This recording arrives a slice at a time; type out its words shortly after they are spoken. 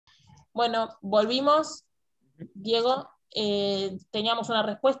Bueno, volvimos, Diego. Teníamos una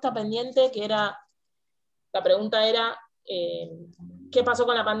respuesta pendiente que era, la pregunta era, ¿qué pasó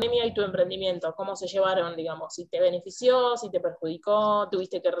con la pandemia y tu emprendimiento? ¿Cómo se llevaron, digamos? ¿Si te benefició, si te perjudicó,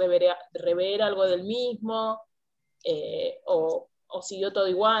 tuviste que rever algo del mismo, o siguió todo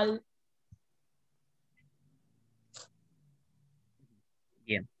igual?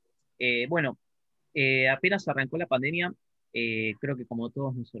 Bien. Bueno, apenas arrancó la pandemia, creo que como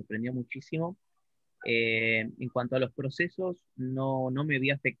todos nos sorprendió muchísimo. En cuanto a los procesos, no me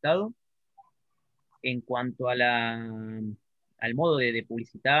había afectado. En cuanto a al modo de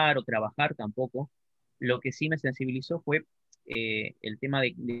publicitar o trabajar, tampoco. Lo que sí me sensibilizó fue el tema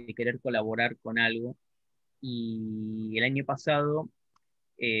de querer colaborar con algo. Y el año pasado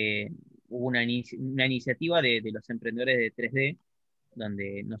eh, hubo una iniciativa de los emprendedores de 3D,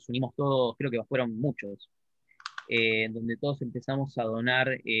 donde nos unimos todos, creo que fueron muchos, donde todos empezamos a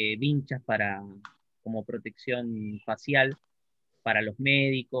donar vinchas como protección facial para los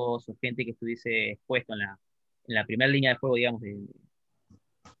médicos o gente que estuviese expuesto en la primera línea de fuego, digamos,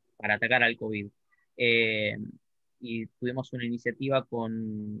 para atacar al COVID. Eh, y tuvimos una iniciativa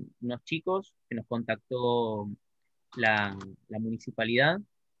con unos chicos que nos contactó la municipalidad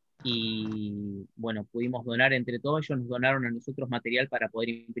y bueno, pudimos donar entre todos, ellos nos donaron a nosotros material para poder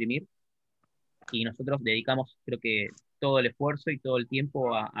imprimir y nosotros dedicamos creo que todo el esfuerzo y todo el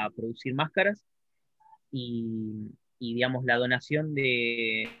tiempo a producir máscaras y, digamos, la donación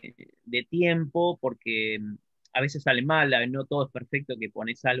de tiempo, porque a veces sale mal, no todo es perfecto, que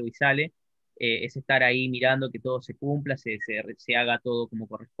pones algo y sale, es estar ahí mirando que todo se cumpla, se haga todo como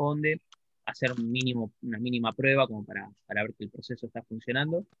corresponde, hacer una mínima prueba como para ver que el proceso está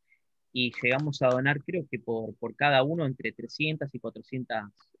funcionando. Y llegamos a donar, creo que por cada uno, entre 300 y 400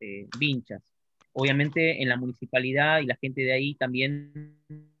 vinchas. Obviamente en la municipalidad y la gente de ahí también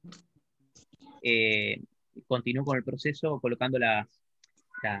eh, continuó con el proceso colocando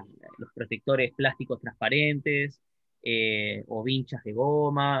los protectores plásticos transparentes o vinchas de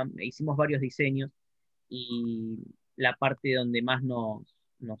goma. Hicimos varios diseños y la parte donde más nos,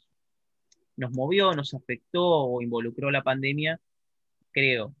 nos movió, nos afectó o involucró la pandemia,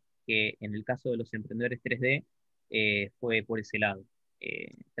 creo que en el caso de los emprendedores 3D fue por ese lado.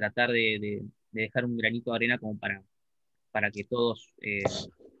 Tratar de dejar un granito de arena como para que todos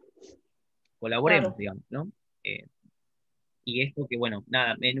colaboremos, Claro. digamos, ¿no? Eh, y esto que, bueno,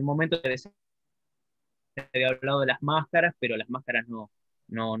 nada, en un momento se había hablado de las máscaras, pero las máscaras no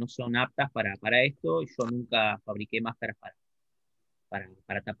son aptas para esto. Yo nunca fabriqué máscaras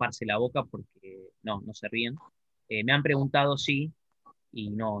para taparse la boca porque no servían. Me han preguntado sí, y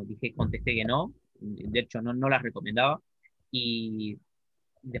no, contesté que no. De hecho, no las recomendaba. Y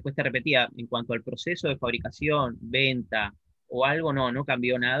después te repetía, en cuanto al proceso de fabricación, venta o algo, no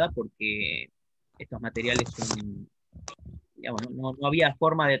cambió nada porque estos materiales son, digamos, no había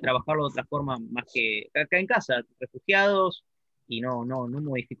forma de trabajarlo de otra forma más que acá en casa, refugiados, y no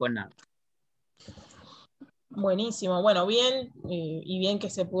modificó en nada. Buenísimo, bueno, bien, y bien que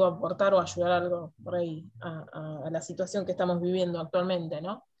se pudo aportar o ayudar algo por ahí a la situación que estamos viviendo actualmente,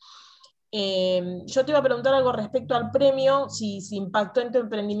 ¿no? Yo te iba a preguntar algo respecto al premio, si impactó en tu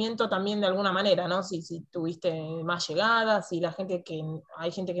emprendimiento también de alguna manera, ¿no? Si tuviste más llegadas, si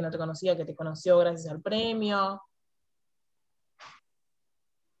hay gente que no te conocía, que te conoció gracias al premio.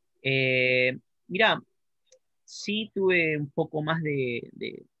 Eh, Mira, sí tuve un poco más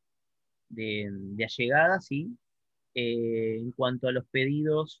de allegada, sí. En cuanto a los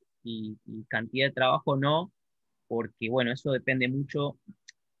pedidos y cantidad de trabajo, no, porque bueno, eso depende mucho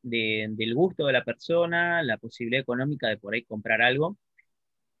del gusto de la persona, la posibilidad económica de por ahí comprar algo.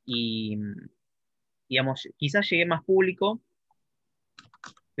 Y, digamos, quizás llegué más público,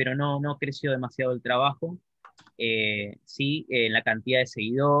 pero no creció demasiado el trabajo. Sí, la cantidad de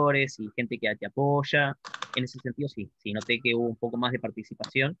seguidores y gente que te apoya, en ese sentido sí, noté que hubo un poco más de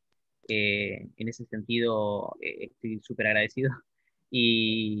participación. En ese sentido, estoy súper agradecido.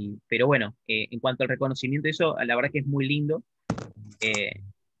 Pero bueno, en cuanto al reconocimiento, eso la verdad que es muy lindo. eh,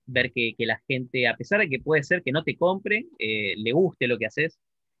 Ver que la gente, a pesar de que puede ser que no te compre, le guste lo que haces.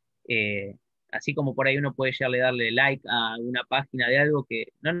 eh, Así como por ahí uno puede llegarle a darle like a una página de algo que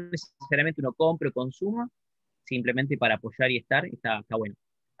no necesariamente uno compre o consuma, simplemente para apoyar y estar, está bueno.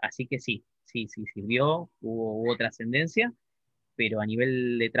 Así que sí, sirvió, hubo trascendencia, pero a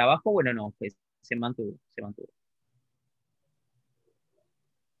nivel de trabajo, bueno, no, pues, se mantuvo, se mantuvo.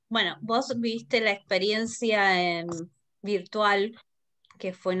 Bueno, vos viste la experiencia virtual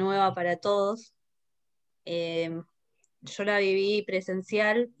que fue nueva para todos. Eh, yo la viví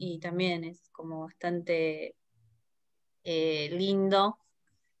presencial y también es como bastante lindo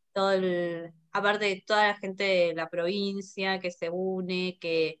aparte de toda la gente de la provincia que se une,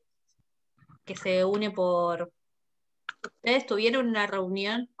 que se une por... ¿Ustedes tuvieron una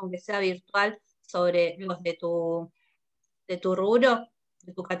reunión, aunque sea virtual, sobre los de tu rubro,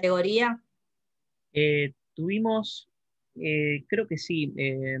 de tu categoría? Tuvimos, creo que sí,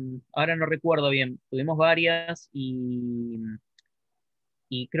 ahora no recuerdo bien, tuvimos varias y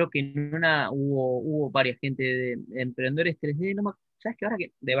creo que en una hubo varias gente de emprendedores 3D, ¿sabes qué? Ahora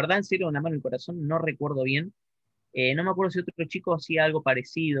que de verdad en serio, una mano en el corazón, no recuerdo bien. No me acuerdo si otro chico hacía algo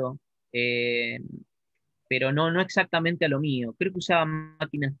parecido, eh, pero no exactamente a lo mío. Creo que usaba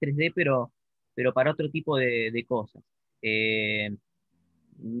máquinas 3D, pero para otro tipo de cosas. Eh,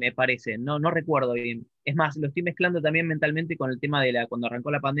 Me parece, no recuerdo bien. Es más, lo estoy mezclando también mentalmente con el tema cuando arrancó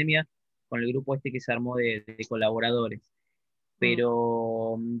la pandemia, con el grupo este que se armó de colaboradores. Mm.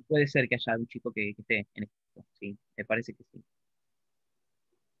 Pero puede ser que haya un chico que esté en esto, sí, me parece que sí.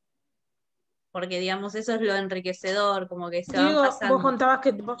 Porque, digamos, eso es lo enriquecedor, como que se van Diego, vos pasando. contabas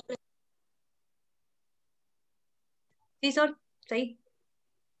que Sí, Sol, sí.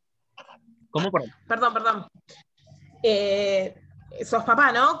 ¿Cómo? perdón. Eh, sos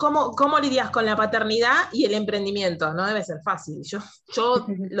papá, ¿no? ¿Cómo lidias con la paternidad y el emprendimiento? No debe ser fácil. Yo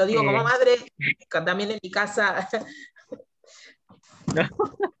lo digo como Eh, madre, también en mi casa. no,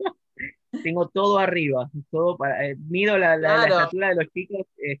 tengo todo arriba, mido la Claro. estatura de los chicos,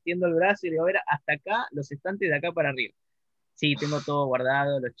 extiendo el brazo y digo, a ver, hasta acá, los estantes de acá para arriba. Sí, tengo todo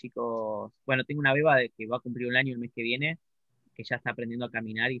guardado, los chicos, bueno, tengo una beba que va a cumplir un año el mes que viene, que ya está aprendiendo a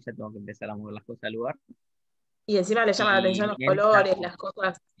caminar y ya tengo que empezar a mover las cosas al lugar. Y encima le llama la Y atención mi los nene está, colores, las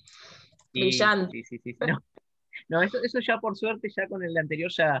cosas sí, brillantes. sí, sí, sí, sí, no, no, eso ya por suerte, ya con el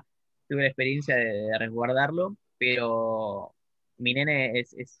anterior ya tuve la experiencia de resguardarlo, pero mi nene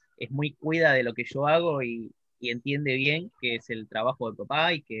es muy cuida de lo que yo hago y entiende bien que es el trabajo de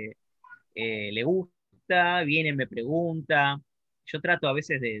papá y que le gusta, viene, me pregunta. Yo trato a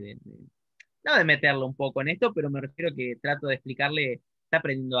veces no de meterlo un poco en esto, pero me refiero que trato de explicarle, está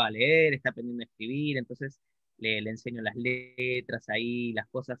aprendiendo a leer, está aprendiendo a escribir, entonces le enseño las letras ahí, las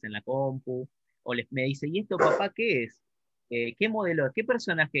cosas en la compu, o me dice, ¿y esto papá qué es? ¿Qué modelo es? ¿Qué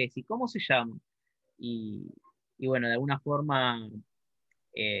personaje es? ¿Y cómo se llama? Y, y bueno, de alguna forma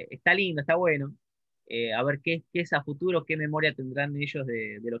está lindo, está bueno. A ver qué es a futuro, qué memoria tendrán ellos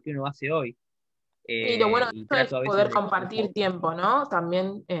de lo que uno hace hoy. Y lo bueno de Y esto es trato a veces poder compartir tiempo, ¿no?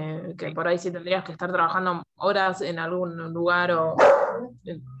 También que sí, por ahí si tendrías que estar trabajando horas en algún lugar o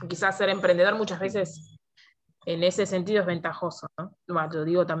quizás ser emprendedor muchas veces en ese sentido es ventajoso, ¿no? Bueno, lo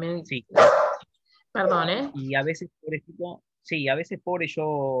digo también, sí. perdón, ¿eh? Y a veces, pobrecito, sí, a veces pobre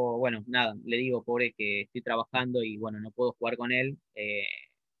yo, bueno, nada, le digo pobre que estoy trabajando y bueno, no puedo jugar con él,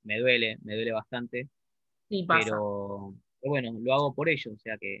 me duele bastante, Y pasa. pero bueno, lo hago por ello, o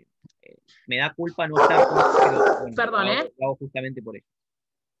sea que me da culpa no estar con él, pero bueno, Perdón, ¿eh? lo hago justamente por ello.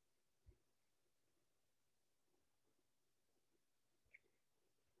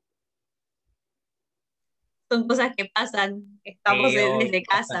 Son cosas que pasan, estamos Hoy desde no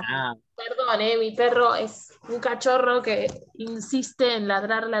pasa casa. nada. Perdón, ¿eh? Mi perro es un cachorro que insiste en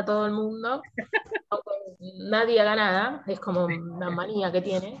ladrarle a todo el mundo, aunque nadie haga nada, es como una manía que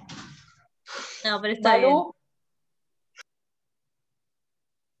tiene. No, pero está Balú, bien,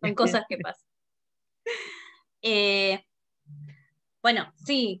 son cosas que pasan. Eh, bueno,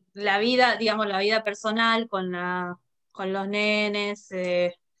 sí, la vida, digamos, la vida personal con los nenes,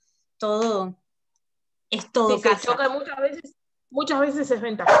 todo, es sí, todo se casa. choca muchas veces es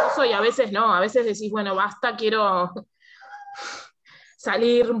ventajoso y a veces no, a veces decís, bueno, basta, quiero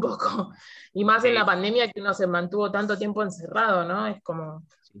salir un poco. Y más en la Sí, pandemia que uno se mantuvo tanto tiempo encerrado, ¿no? Es como,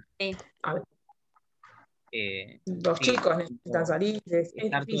 sí, Sí. a ver, los sí, chicos necesitan salir, es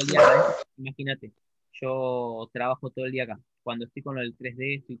estar todo el difícil. día acá adentro, imagínate, yo trabajo todo el día acá. Cuando estoy con el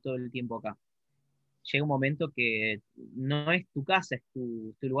 3D, estoy todo el tiempo acá. Llega un momento que no es tu casa, es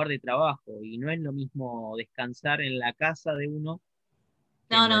tu lugar de trabajo, y no es lo mismo descansar en la casa de uno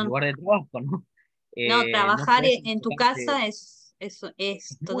que No, en el no, lugar de trabajo, ¿no? no, No trabajar podés en tu enfocarte, casa es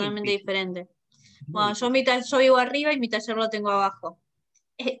es muy totalmente difícil, diferente. es muy Bueno, difícil. yo vivo arriba y mi taller lo tengo abajo.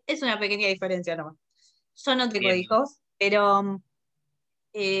 Es una pequeña diferencia nomás. Yo no tengo Bien, hijos, pero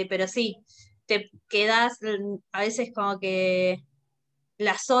sí, te quedas a veces como que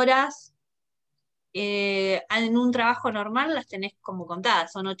las horas en un trabajo normal las tenés como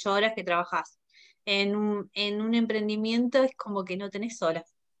contadas, son 8 horas que trabajás. En un emprendimiento es como que no tenés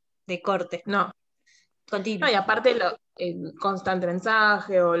horas de corte No, no, continuo. y aparte el constante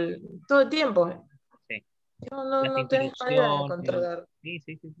mensaje o todo el tiempo, sí. Las no tenés manera de interrupciones, controlar sí,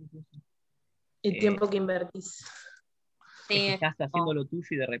 sí, sí, sí, sí, sí. el Eh, tiempo que invertís. Sí, que estás haciendo lo tuyo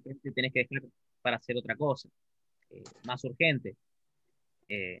y de repente tenés que dejar para hacer otra cosa, más urgente.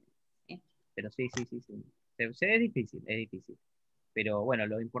 Eh, sí. pero sí, sí, sí, sí. Es difícil, es difícil. Pero bueno,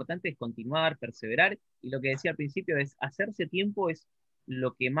 lo importante es continuar, perseverar, y lo que decía al principio es, hacerse tiempo es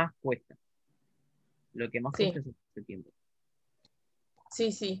lo que más cuesta. Lo que más cuesta Sí, es hacerse tiempo.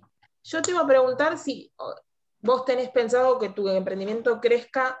 sí, sí. Yo te iba a preguntar si vos tenés pensado que tu emprendimiento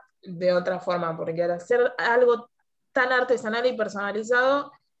crezca de otra forma, porque al hacer algo tan artesanal y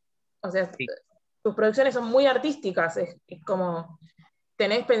personalizado, o sea, Sí, tus producciones son muy artísticas, es como,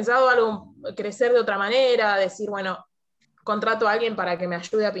 ¿tenés pensado algo crecer de otra manera? Decir, bueno, contrato a alguien para que me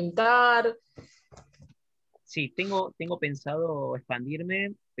ayude a pintar. sí, tengo pensado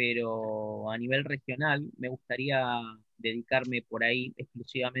expandirme, pero a nivel regional me gustaría dedicarme por ahí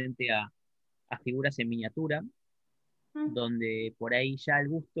exclusivamente a figuras en miniatura, donde por ahí ya el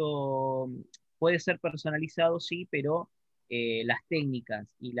gusto puede ser personalizado, sí, pero las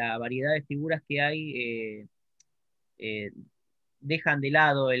técnicas y la variedad de figuras que hay eh, dejan de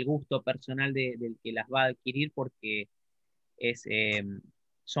lado el gusto personal del que las va a adquirir porque es,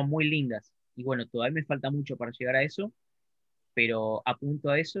 son muy lindas. Y bueno, todavía me falta mucho para llegar a eso, pero apunto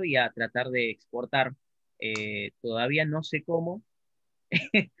a eso y a tratar de exportar. Todavía no sé cómo,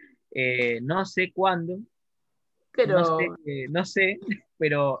 no sé cuándo, no sé, pero, no sé,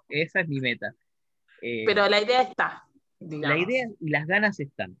 pero esa es mi meta. Eh, pero la idea está, la idea digamos. y las ganas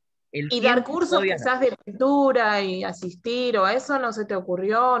están. El Y dar tiempo cursos todavía no. quizás de pintura y asistir, o a eso no se te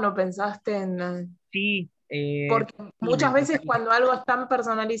ocurrió, no pensaste en... Sí, Porque sí, me muchas veces encantaría. cuando algo es tan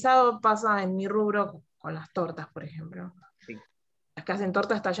personalizado pasa en mi rubro con las tortas, por ejemplo. Sí, Las que hacen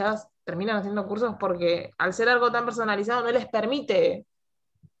tortas talladas terminan haciendo cursos porque al ser algo tan personalizado no les permite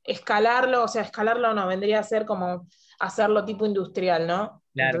escalarlo, o sea, escalarlo no, vendría a ser como hacerlo tipo industrial, ¿no?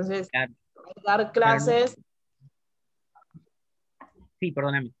 claro, Entonces, claro. dar Claro, no, clases, sí,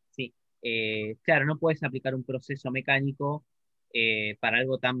 perdóname, sí. Claro, no puedes aplicar un proceso mecánico para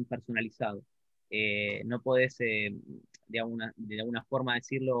algo tan personalizado. No puedes, de alguna forma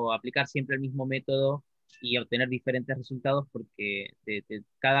decirlo, aplicar siempre el mismo método y obtener diferentes resultados porque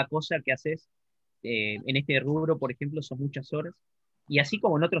cada cosa que haces en este rubro, por ejemplo, son muchas horas y así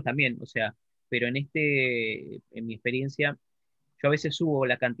como en otros también, o sea, pero en mi experiencia, yo a veces subo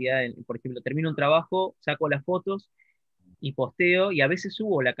la cantidad, por ejemplo, termino un trabajo, saco las fotos y posteo, y a veces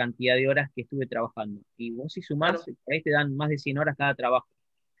subo la cantidad de horas que estuve trabajando. Y vos si sumás, claro, ahí te dan más de 100 horas cada trabajo.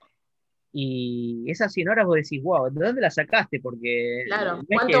 Y esas 100 horas vos decís, wow, ¿de dónde las sacaste? Porque claro. no es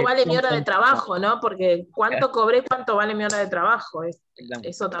 ¿Cuánto que vale mi son hora de tontos. trabajo, no? Porque cuánto cobré, cuánto vale mi hora de trabajo.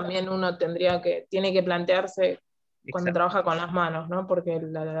 Eso también uno tiene que plantearse cuando Exacto. trabaja con las manos, ¿no? Porque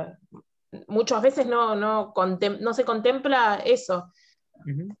muchas veces no se contempla eso.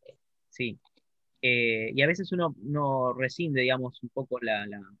 Ujú. Sí. Y a veces uno rescinde, digamos, un poco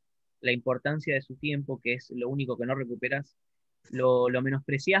la importancia de su tiempo, que es lo único que no recuperas, lo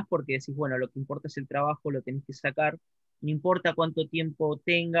menospreciás porque decís, bueno, lo que importa es el trabajo, lo tenés que sacar, no importa cuánto tiempo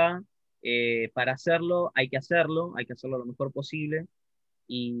tenga para hacerlo, hay que hacerlo lo mejor posible,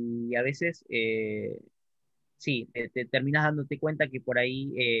 y a veces, sí, te terminas dándote cuenta que por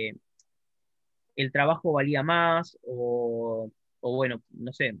ahí el trabajo valía más, o bueno,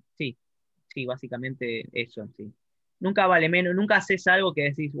 no sé, sí, sí, básicamente eso, sí. Nunca vale menos, nunca haces algo que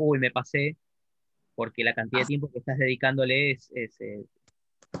decís, uy, me pasé, porque la cantidad de tiempo que estás dedicándole es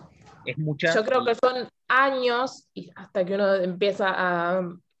mucha Yo creo y que son años y hasta que uno empieza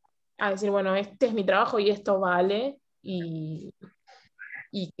a decir, bueno, este es mi trabajo y esto vale, y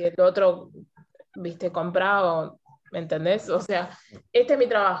que el otro, viste, comprado, ¿me entendés? O sea, este es mi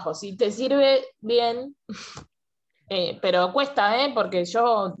trabajo, si te sirve bien, pero cuesta, ¿eh? Porque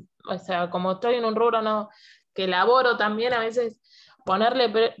yo, o sea, como estoy en un rubro no, que elaboro también, a veces ponerle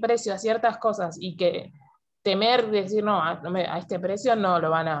precio a ciertas cosas y que temer decir, no, a este precio no lo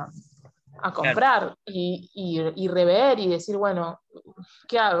van a claro, comprar y rever y decir, bueno,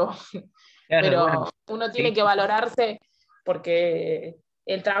 ¿qué hago? claro, bueno, Pero uno tiene sí, que valorarse porque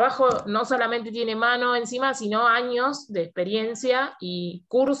el trabajo no solamente tiene mano encima, sino años de experiencia y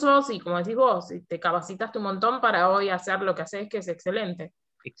cursos y como decís vos, te capacitaste un montón para hoy hacer lo que haces, que es excelente.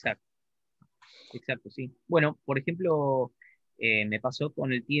 exacto, exacto, sí. Bueno, por ejemplo, me pasó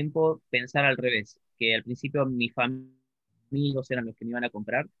con el tiempo pensar al revés, que al principio mis amigos eran los que me iban a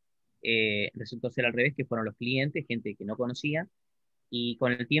comprar, resultó ser al revés, que fueron los clientes, gente que no conocía, y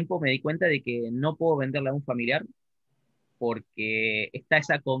con el tiempo me di cuenta de que no puedo venderle a un familiar porque está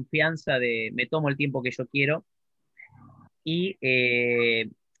esa confianza de me tomo el tiempo que yo quiero y,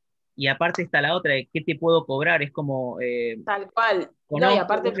 y aparte está la otra de qué te puedo cobrar, es como Tal cual. No, y conozco,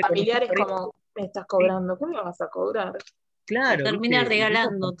 aparte vos el me conocés familiar es por esto, como, me estás sí, cobrando, ¿qué me vas a cobrar? Claro, termina ¿viste?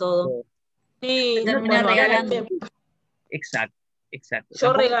 regalando todo. Sí, Uno termina tiene que regalar. regalando. Exacto, exacto. yo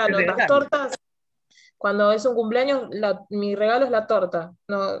Tampoco hay que regalo las regalar. tortas. Cuando es un cumpleaños, mi regalo es la torta.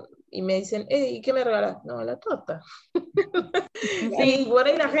 No, y me dicen, ¿y qué me regalas? No, la torta. Sí, Y por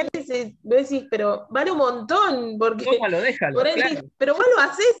ahí la gente vos decís, pero vale un montón, porque Tómalo, déjalo, por ahí claro. decís, pero vos lo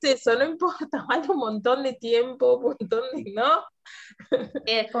haces eso, no importa, vale un montón de tiempo, un montón de, ¿no?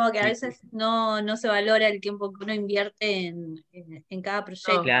 es como que a Sí, veces no se valora el tiempo que uno invierte en cada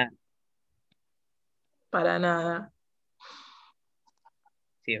proyecto. claro, Para nada.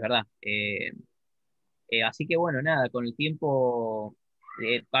 sí, es verdad. Así que bueno, nada, con el tiempo,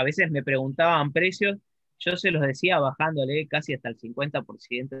 a veces me preguntaban precios, yo se los decía bajándole casi hasta el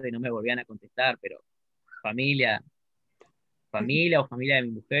 50% y no me volvían a contestar, pero familia, familia o familia de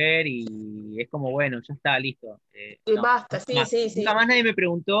mi mujer, y es como, bueno, ya está, listo. No, Basta, nunca sí, más, sí, sí. nunca más nadie me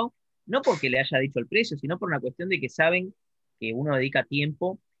preguntó, no porque le haya dicho el precio, sino por una cuestión de que saben que uno dedica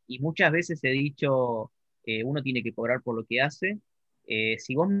tiempo, y muchas veces he dicho, uno tiene que cobrar por lo que hace.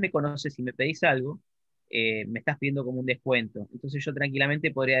 Si vos me conoces y me pedís algo, me estás pidiendo como un descuento. Entonces yo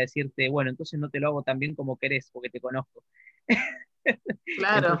tranquilamente podría decirte, bueno, entonces no te lo hago tan bien como querés, porque te conozco.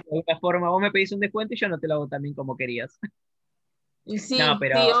 Claro. Entonces, de alguna forma, vos me pedís un descuento y yo no te lo hago tan bien como querías. Y No, sí, sí,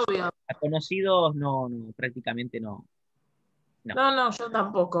 pero obvio. a conocidos no, no, prácticamente no, no, No, no, yo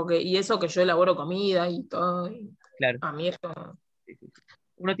tampoco, y eso que yo elaboro comida y todo, y claro. a mí es como, Sí, sí, sí.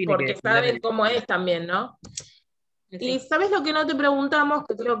 Uno tiene que porque defender saben cómo es también, ¿no? Y Sí. ¿sabes lo que no te preguntamos,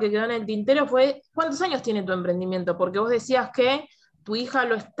 que creo que quedó en el tintero, fue cuántos años tiene tu emprendimiento? Porque vos decías que tu hija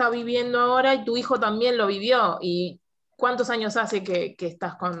lo está viviendo ahora y tu hijo también lo vivió. ¿Y cuántos años hace que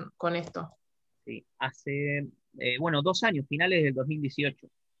estás con esto? sí. Hace, bueno, 2 años, finales del 2018.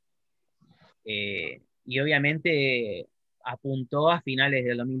 Y obviamente apuntó a finales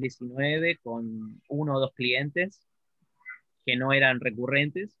del 2019 con 1 o 2 clientes que no eran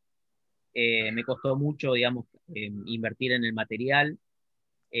recurrentes. Me costó mucho, digamos, invertir en el material.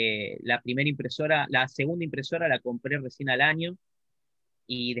 La primera impresora, la segunda impresora la compré recién al año,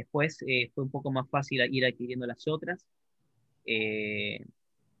 y después fue un poco más fácil ir adquiriendo las otras. Eh,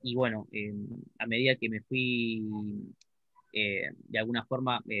 y bueno, a medida que me fui de alguna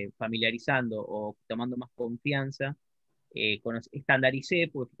forma familiarizando o tomando más confianza, estandaricé,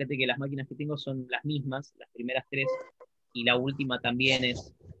 porque fíjate que las máquinas que tengo son las mismas, las primeras tres, y la última también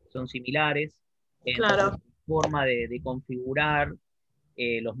son similares. Entonces, Claro, forma de configurar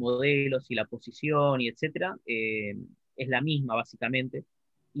los modelos y la posición y etcétera, es la misma básicamente.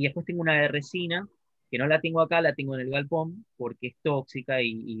 Y después tengo una de resina, que no la tengo acá, la tengo en el galpón, porque es tóxica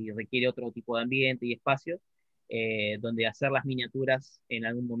y requiere otro tipo de ambiente y espacio, donde hacer las miniaturas en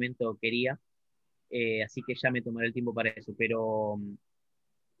algún momento quería, así que ya me tomaré el tiempo para eso. Pero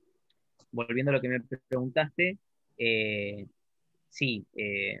volviendo a lo que me preguntaste, eh, sí,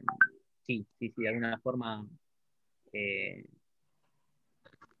 sí, sí, sí, de alguna forma, eh,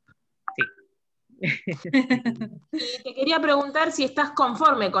 sí. y te quería preguntar si estás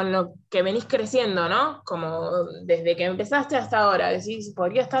conforme con lo que venís creciendo, ¿no? Como desde que empezaste hasta ahora, decís,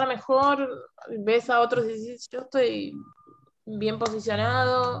 podría estar mejor, ves a otros y decís, yo estoy bien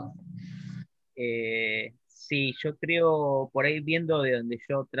posicionado. Sí, yo creo, por ahí viendo de donde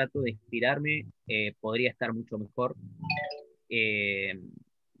yo trato de inspirarme, podría estar mucho mejor. Eh,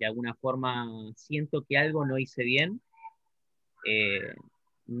 de alguna forma siento que algo no hice bien. eh,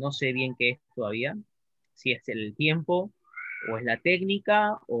 no sé bien qué es todavía, si es el tiempo, o es la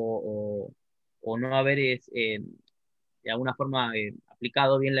técnica, o no haber de alguna forma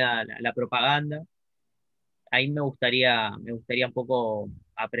aplicado bien la propaganda. Ahí me gustaría un poco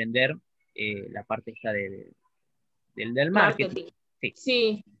aprender la parte esta del marketing. Marketing. Sí,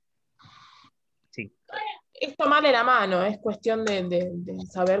 Sí, sí, es tomarle la mano, es cuestión de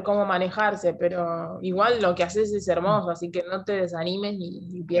saber cómo manejarse, pero igual lo que haces es hermoso, así que no te desanimes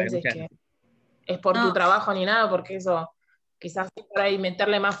ni bueno, pienses muchas que gracias. es por tu No, trabajo ni nada, porque eso quizás sí por ahí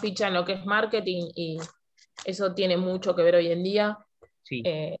meterle más ficha en lo que es marketing y eso tiene mucho que ver hoy en día, Sí,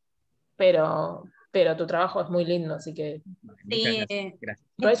 eh, pero tu trabajo es muy lindo, así que bueno, muchas sí, gracias, gracias.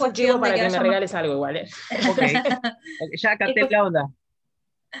 por es eso chivo cuestión de para que que me haya más. regales algo igual, ¿eh? Ok, ok, ya Es capté la onda.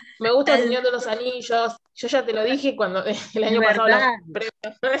 Me gusta el Señor de los Anillos, yo ya te lo dije cuando el Es año pasado hablamos verdad,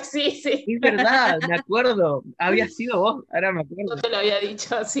 de premios. Sí, sí, es verdad, me acuerdo. Había sido vos, ahora me yo acuerdo. te lo había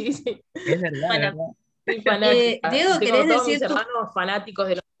dicho, sí, sí. Es verdad, es Bueno, verdad. Soy fanática y Diego, tengo ¿querés todos mis decir hermanos fanáticos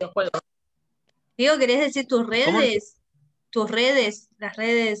de los videojuegos. Diego, ¿querés decir tus ¿Cómo? redes? Tus redes, las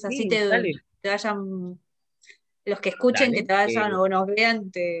redes, así Sí, dale, te vayan, los que escuchen, que dale. te vayan o nos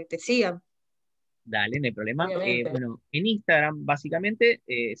vean, te sigan. Dale, no hay problema. Obviamente. Bueno, en Instagram básicamente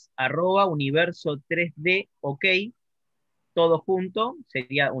es @universo3D, ok. todo junto,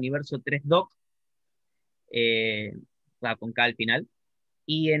 sería Universo3Doc, va con K al final.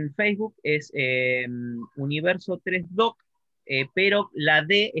 Y en Facebook es Universo3Doc, pero la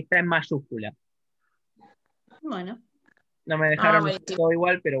D está en mayúscula. Bueno, No me dejaron buenísimo. todo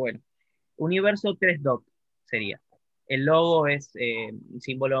igual, pero bueno. Universo3Doc sería. El logo es un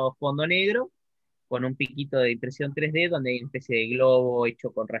símbolo fondo negro con un piquito de impresión 3D donde hay una especie de globo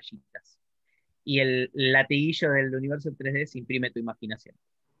hecho con rayitas. Y el latiguillo del universo 3D es imprime tu imaginación.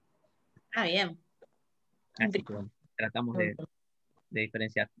 bien. Así que bueno, tratamos de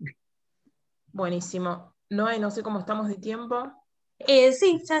diferenciar. Buenísimo. Noé, no sé cómo estamos de tiempo.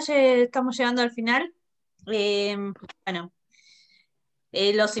 Sí, ya estamos llegando al final. Bueno,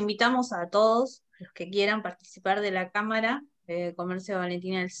 los invitamos a todos los que quieran participar de la Cámara de Comercio de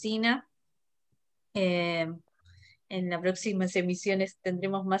Valentín Alsina. En las próximas emisiones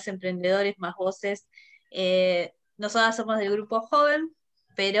tendremos más emprendedores, más voces. Nosotras somos del grupo joven,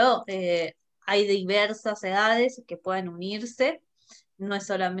 pero hay diversas edades que puedan unirse. No es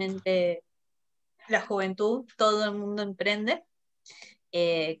solamente la juventud, todo el mundo emprende,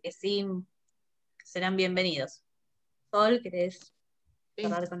 que sí serán bienvenidos. Sol, ¿querés Sí.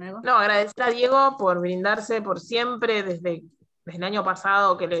 cerrar con algo? No, agradecer a Diego por brindarse por siempre, desde el año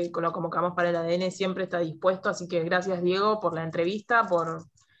pasado que lo convocamos para el ADN, siempre está dispuesto, así que gracias Diego por la entrevista, por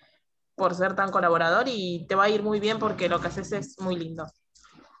ser tan colaborador, y te va a ir muy bien porque lo que haces es muy lindo.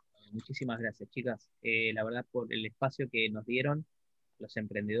 Muchísimas gracias, chicas. La verdad, por el espacio que nos dieron los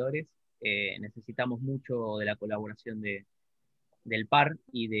emprendedores. Necesitamos mucho de la colaboración del PAR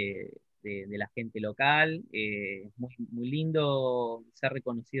y de la gente local. Es muy lindo ser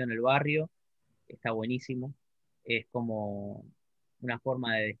reconocido en el barrio, está buenísimo. Es como una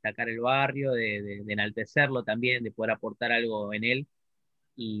forma de destacar el barrio, de enaltecerlo también, de poder aportar algo en él.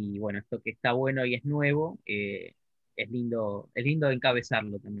 Y bueno, esto que está bueno y es nuevo, es lindo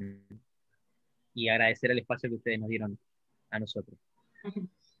encabezarlo también. Y agradecer el espacio que ustedes nos dieron a nosotros.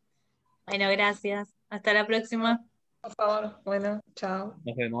 Bueno, gracias. Hasta la próxima. Por favor, bueno, chao.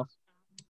 Nos vemos.